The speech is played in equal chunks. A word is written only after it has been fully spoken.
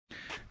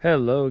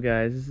Hello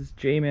guys, this is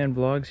J-Man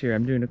Vlogs here.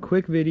 I'm doing a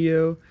quick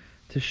video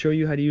to show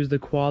you how to use the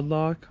quad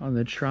lock on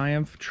the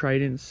Triumph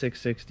Trident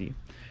 660.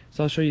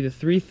 So I'll show you the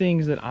three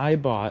things that I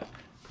bought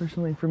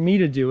personally for me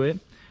to do it.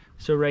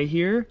 So right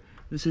here,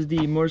 this is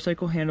the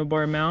motorcycle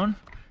handlebar mount.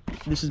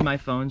 This is my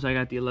phone, so I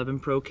got the 11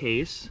 Pro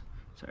case.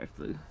 Sorry if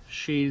the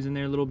shade's in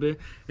there a little bit.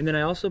 And then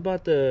I also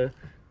bought the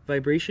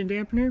vibration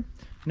dampener.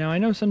 Now I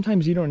know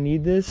sometimes you don't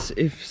need this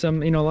if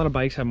some, a lot of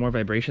bikes have more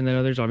vibration than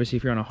others. Obviously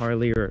if you're on a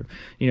Harley or,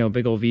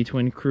 big old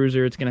V-twin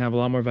cruiser, it's gonna have a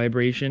lot more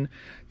vibration.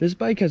 This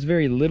bike has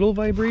very little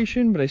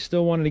vibration, but I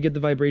still wanted to get the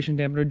vibration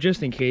dampener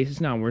just in case.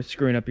 It's not worth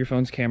screwing up your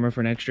phone's camera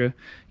for an extra,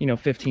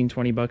 15,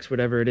 20 bucks,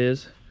 whatever it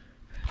is.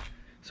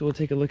 So we'll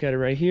take a look at it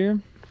right here.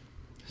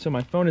 So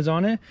my phone is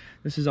on it.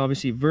 This is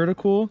obviously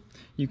vertical.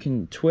 You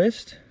can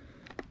twist,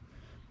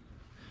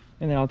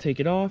 and then I'll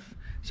take it off.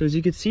 So as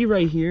you can see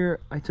right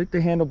here, I took the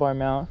handlebar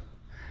mount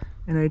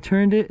and I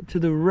turned it to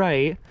the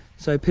right.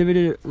 So I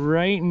pivoted it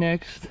right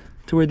next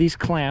to where these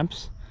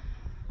clamps,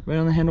 right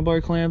on the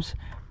handlebar clamps,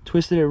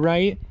 twisted it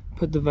right,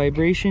 put the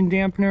vibration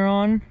dampener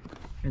on,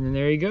 and then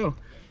there you go.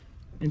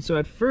 And so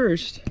at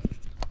first,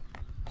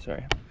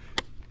 I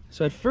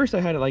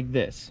had it like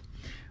this,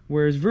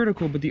 whereas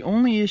vertical, but the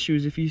only issue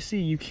is if you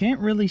see, you can't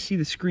really see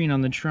the screen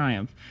on the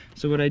Triumph.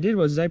 So what I did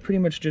was I pretty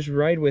much just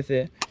ride with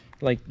it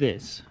like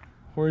this.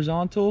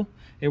 Horizontal,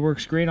 it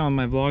works great on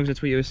my vlogs.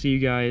 That's what you'll see, you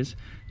guys.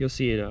 You'll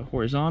see it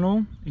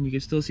horizontal, and you can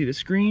still see the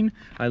screen.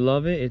 I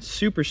love it. It's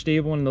super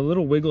stable, and the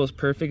little wiggle is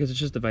perfect because it's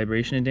just the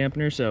vibration and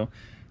dampener, so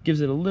gives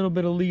it a little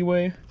bit of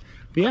leeway.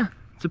 But yeah,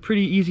 it's a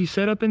pretty easy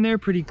setup in there,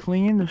 pretty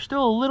clean. There's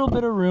still a little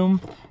bit of room.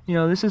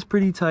 This is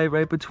pretty tight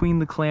right between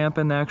the clamp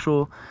and the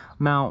actual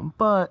mount,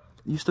 but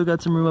you still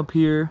got some room up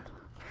here.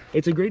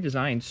 It's a great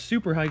design,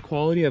 super high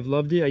quality. I've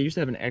loved it. I used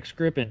to have an X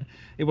grip and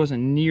it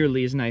wasn't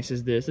nearly as nice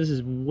as this. This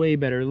is way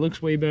better. It looks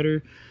way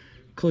better.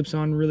 Clips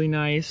on really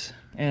nice.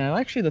 And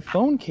actually the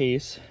phone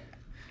case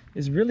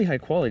is really high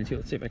quality too.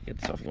 Let's see if I can get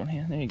this off with one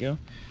hand. There you go.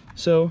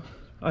 So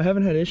I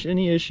haven't had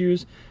any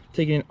issues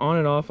taking it on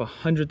and off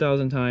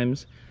 100,000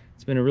 times.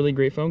 It's been a really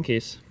great phone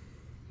case.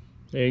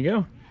 There you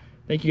go.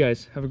 Thank you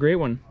guys. Have a great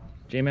one.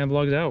 J-Man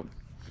Vlogs out.